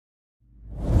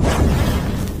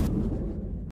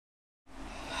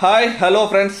Hi, hello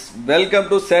friends, welcome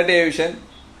to Setupchennai.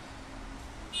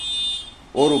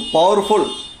 ஒரு powerful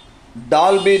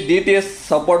Dolby DTS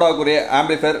support ஆகக்கூடிய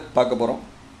amplifier பார்க்க போறோம்.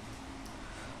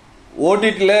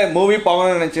 OTT ல மூவி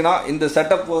பார்க்கணும்னு நினைச்சீனா இந்த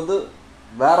செட்டப் வந்து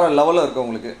வேற லெவல்ல இருக்கு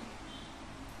உங்களுக்கு.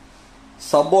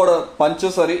 சப்போட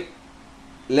பஞ்சு சரி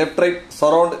லெஃப்ட் ரைட்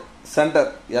சரவுண்ட்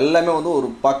சென்டர் எல்லாமே வந்து ஒரு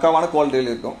பக்காவான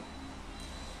குவாலிட்டியில் இருக்கும்.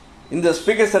 இந்த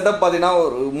ஸ்பீக்கர் செட்டப் பார்த்தீங்கன்னா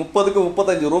ஒரு 30க்கு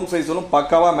 35 ரூம் சைஸும்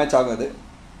பக்காவாக மேட்ச் ஆகுது.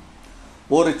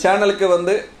 ஒரு சேனலுக்கு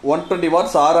வந்து 120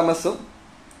 வாட்ஸ் ஆர்எம்எஸும்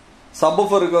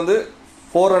சப்வூஃபருக்கு வந்து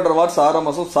 400 வாட்ஸ்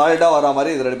ஆர்எம்எஸும் சாலிடாக வர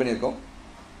மாதிரி இது ரெடி பண்ணியிருக்கோம்.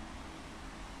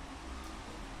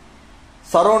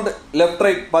 சரவுண்ட் லெஃப்ட்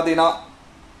ரைட் பார்த்தீங்கன்னா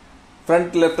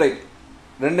ஃப்ரண்ட் லெஃப்ட் ரைட்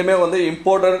ரெண்டுமே வந்து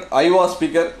இம்போர்ட்டட் ஐவா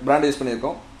ஸ்பீக்கர் பிராண்ட் யூஸ்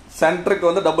பண்ணியிருக்கோம். சென்டருக்கு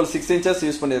வந்து டபுள் 6 இன்ச்சஸ்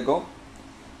யூஸ் பண்ணியிருக்கோம்.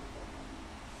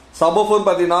 சப்வூஃபர்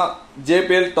பார்த்தீங்கன்னா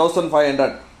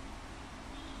JBL1500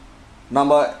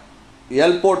 நம்ம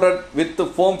L ported with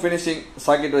foam finishing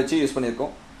socket வச்சு யூஸ் பண்ணியிருக்கோம்.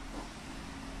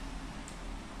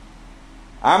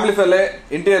 ஆம்பிளிஃபயர்ல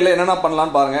இன்டீரியர்ல என்னென்ன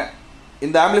பண்ணலான்னு பாருங்க.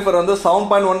 இந்த ஆம்பிளிஃபயர் வந்து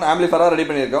 7.1 ஆம்பிளிஃபயராக ரெடி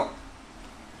பண்ணியிருக்கோம்.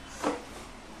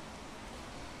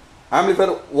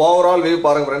 ஆம்பிளிஃபயர் ஓவரால் வியூ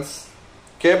பாருங்க ஃப்ரெண்ட்ஸ்.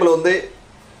 கேபிள் வந்து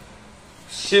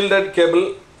ஷீல்டட் கேபிள்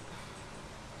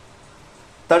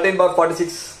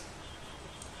 13/46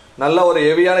 நல்ல ஒரு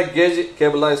ஹெவியான கேஜ்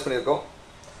கேபிள் தான் யூஸ் பண்ணியிருக்கோம்.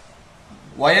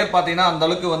 ஒயர் பார்த்தீங்கன்னா அந்த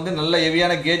அளவுக்கு வந்து நல்ல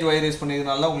ஹெவியான கேஜ் ஒயர் யூஸ்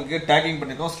பண்ணியதுனால உங்களுக்கு டேக்கிங்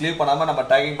பண்ணியிருக்கோம். ஸ்லீவ் பண்ணாமல் நம்ம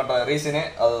டேக்கிங் பண்ணுற ரீசனே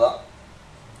அதுதான்.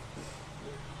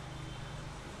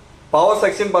 பவர்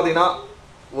செக்ஷன் பார்த்தீங்கன்னா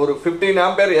ஒரு 15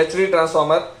 ampere HD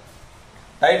transformer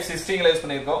type 16 use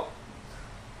பண்ணியிருக்கோம்.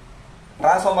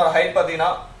 டிரான்ஸ்ஃபார்மர் ஹைட்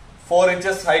பார்த்தீங்கன்னா 4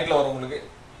 இன்ச்சஸ் ஹைட்டில் வரும் உங்களுக்கு.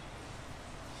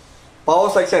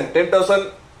 Power section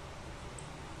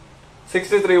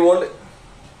 10,063 volt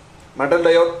metal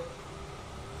diode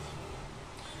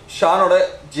ஷானோட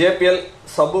JBL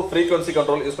sub frequency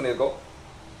control use பண்ணியிருக்கோம்.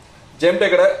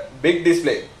 ஜெம்டெக்கோட பிக்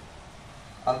டிஸ்பிளே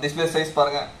அந்த டிஸ்பிளே சைஸ்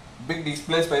பாருங்க. பிக்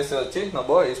டிஸ்பிளே ஸ்பேஸ் வச்சு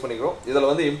நம்ம யூஸ் பண்ணிக்கிறோம். இதில்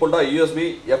வந்து இம்போர்ட்டாக USB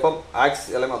FM AX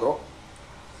எல்லாமே வந்துடும்.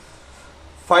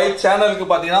 5 சேனலுக்கு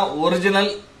பார்த்தீங்கன்னா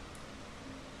ஒரிஜினல்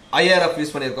IRF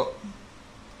யூஸ் பண்ணியிருக்கோம்.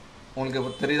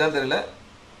 உங்களுக்கு தெரியுதா தெரியல.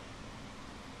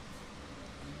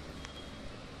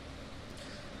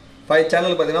 5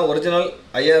 சேனல் பார்த்தீங்கன்னா ஒரிஜினல்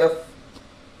IRF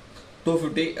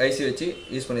 250 IC வச்சு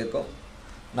யூஸ் பண்ணியிருக்கோம்.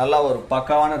 நல்லா ஒரு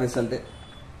பக்காவான ரிசல்ட்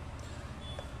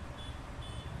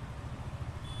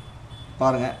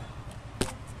பாருங்க.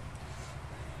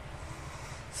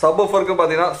 சப்வூஃபருக்கு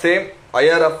பார்த்தீங்கன்னா சேம்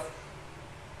IRF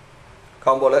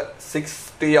காம்போல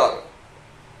 6TR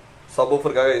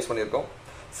சப்வூஃபருக்காக யூஸ் பண்ணியிருக்கோம்.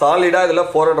 சாலிடாக இதில்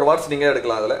 400 வாட்ஸ் நீங்கள்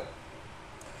எடுக்கலாம். அதில்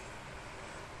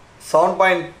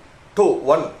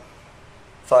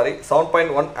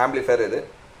 7.1 ஆம்பிளிஃபயர் இது.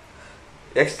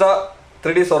 எக்ஸ்ட்ரா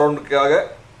 3D சரவுண்டுக்காக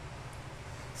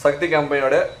சக்தி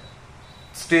கம்பெனியோட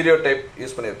ஸ்டீரியோ டைப்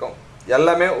யூஸ் பண்ணியிருக்கோம்.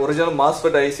 எல்லாமே ஒரிஜினல்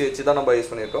மாஸ்ஃபெட் IC வச்சு தான் நம்ம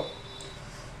யூஸ் பண்ணியிருக்கோம்.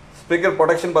 ஸ்பீக்கர்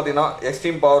ப்ரொடெக்ஷன் பார்த்தீங்கன்னா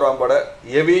extreme power ஆம்போட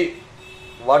heavy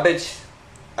wattage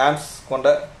amps கொண்ட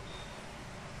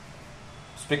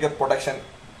ஸ்பீக்கர் ப்ரொடெக்ஷன்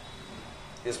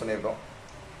யூஸ் பண்ணியிருக்கோம்.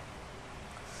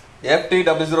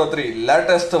 FT003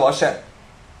 லேட்டஸ்ட் வெர்ஷன்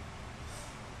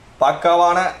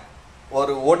பக்காவான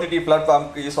ஒரு OTT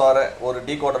பிளாட்ஃபார்முக்கு யூஸ் ஆகிற ஒரு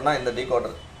டீகோடர்னா இந்த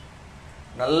டீகோடர்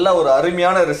நல்ல ஒரு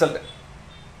அருமையான ரிசல்ட்.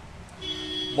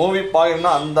 மூவி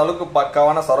பார்க்கணும்னா அந்த அளவுக்கு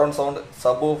பக்காவான சரவுண்ட் சவுண்ட்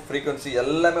சப்பு ஃப்ரீக்வன்சி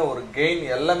எல்லாமே ஒரு கெயின்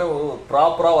எல்லாமே ஒரு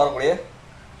ப்ராப்பராக வரக்கூடிய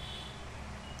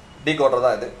டீகோடர்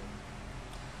தான் இது.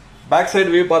 பேக்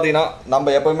சைடு வியூ பார்த்தீங்கன்னா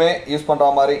நம்ம எப்பவுமே யூஸ் பண்ணுற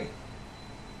மாதிரி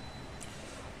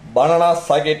பனானா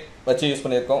சாக்கெட் வச்சு யூஸ்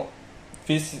பண்ணியிருக்கோம்.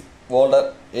 Fees holder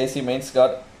AC mains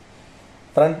card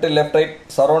front left right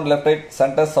surround left right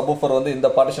centre subwoofer வந்து இந்த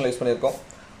பார்ட்டிஷனில் யூஸ் பண்ணியிருக்கோம்.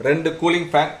 2 கூலிங்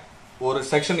ஃபேன் ஒரு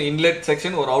செக்ஷன் இன்லெட்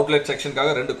செக்ஷன் ஒரு அவுட்லெட் செக்ஷனுக்காக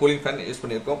 2 கூலிங் ஃபேன் யூஸ்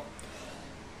பண்ணியிருக்கோம்.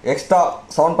 எக்ஸ்ட்ரா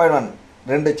 7.1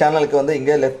 2 சேனலுக்கு வந்து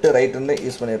இங்கே லெஃப்ட் ரைட்டுன்னு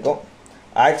யூஸ் பண்ணியிருக்கோம்.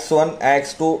 AX1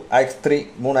 AX2 AX3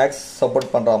 3 AX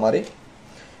support பண்ணுற மாதிரி.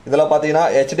 இதில் பார்த்தீங்கன்னா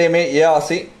HDMI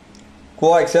ARC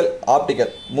கோஆக்சல்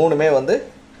ஆப்டிக்கல் 3மே வந்து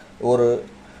ஒரு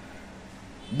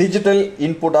டிஜிட்டல்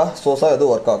இன்புட்டாக சோர்ஸாக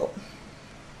இது ஒர்க் ஆகும்.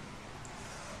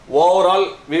 ஓவரால்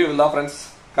வியூ தான் ஃப்ரெண்ட்ஸ்.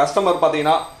 கஸ்டமர்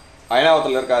பார்த்தீங்கன்னா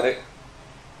அயனாவத்தில் இருக்காரு.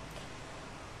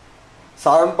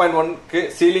 7.1க்கு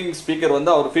சீலிங் ஸ்பீக்கர்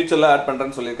வந்து அவர் ஃபியூச்சரில் ஆட்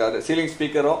பண்ணுறேன்னு சொல்லியிருக்காரு. சீலிங்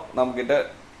ஸ்பீக்கரும் நம்மக்கிட்ட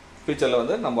ஃபியூச்சரில்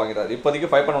வந்து நம்ம வாங்கிறாரு. இப்போதைக்கு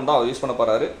 5.1 தான் அவர் யூஸ் பண்ண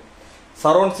போகிறாரு.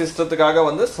 சரவுண்ட் சிஸ்டத்துக்காக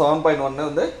வந்து 7.1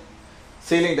 வந்து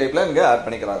சீலிங் டைப்பில் இங்கே ஆட்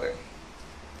பண்ணிக்கிறாரு.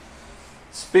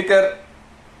 ஸ்பீக்கர்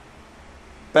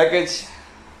பேக்கேஜ்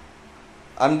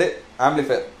அண்டு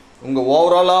ஆம்பிளிஃபயர் உங்கள்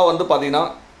ஓவராலாக வந்து பார்த்தீங்கன்னா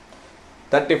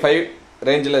 35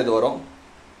 ரேஞ்சில் இது வரும்.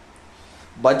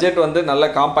 பட்ஜெட் வந்து நல்ல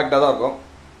காம்பேக்டாக தான் இருக்கும்.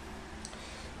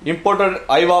 Imported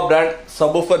ஐவா brand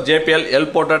subwoofer JBL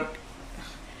L-ported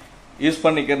use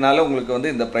பண்ணிக்கிறதுனால உங்களுக்கு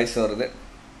வந்து இந்த ப்ரைஸ் வருது.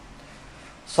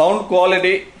 சவுண்ட்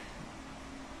குவாலிட்டி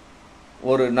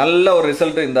ஒரு நல்ல ஒரு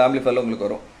ரிசல்ட் இந்த ஆம்பிளிஃபையர்ல உங்களுக்கு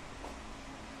வரும்.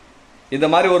 இந்த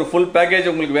மாதிரி ஒரு ஃபுல்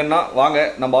பேக்கேஜ் உங்களுக்கு வேணும்னா வாங்க,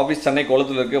 நம்ம ஆஃபீஸ் சென்னை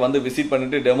கோலத்தில் இருக்குது, வந்து விசிட்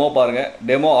பண்ணிட்டு டெமோ பாருங்கள்.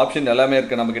 டெமோ ஆப்ஷன் எல்லாமே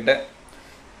இருக்குது நம்மக்கிட்ட.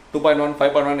 2.1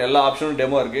 5.1 எல்லா ஆப்ஷனும்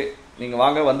டெமோ இருக்குது. நீங்கள்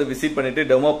வாங்க, வந்து விசிட் பண்ணிவிட்டு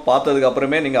டெமோ பார்த்ததுக்கு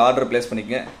அப்புறமே நீங்கள் ஆர்டர் ப்ளேஸ்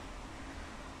பண்ணிக்கங்க.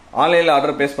 ஆன்லைனில்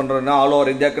ஆர்டர் ப்ளேஸ் பண்ணுறோன்னா ஆல்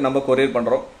ஓவர் இந்தியாவுக்கு நம்ம கொரியர்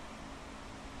பண்ணுறோம்.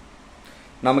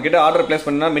 நம்மக்கிட்ட ஆர்டர் ப்ளேஸ்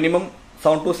பண்ணினா மினிமம்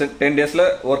 7 to 10 டேஸில்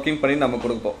ஒர்க்கிங் பண்ணி நம்ம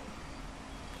கொடுப்போம்.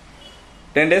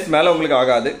 10 டேஸ் மேலே உங்களுக்கு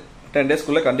ஆகாது. 10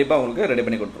 டேஸ்க்குள்ளே கண்டிப்பாக உங்களுக்கு ரெடி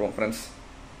பண்ணி கொடுத்துருவோம் ஃப்ரெண்ட்ஸ்.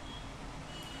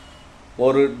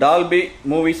 ஒரு டால்பி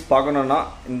மூவிஸ் பார்க்கணுன்னா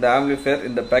இந்த ஆம்பிளிஃபையர்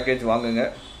இந்த பேக்கேஜ் வாங்குங்க.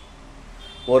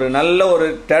 ஒரு நல்ல ஒரு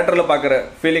தேட்டரில் பார்க்குற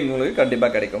ஃபீலிங் உங்களுக்கு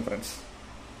கண்டிப்பாக கிடைக்கும் ஃப்ரெண்ட்ஸ்.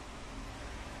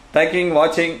 தேங்க்யூ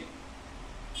வாட்சிங்.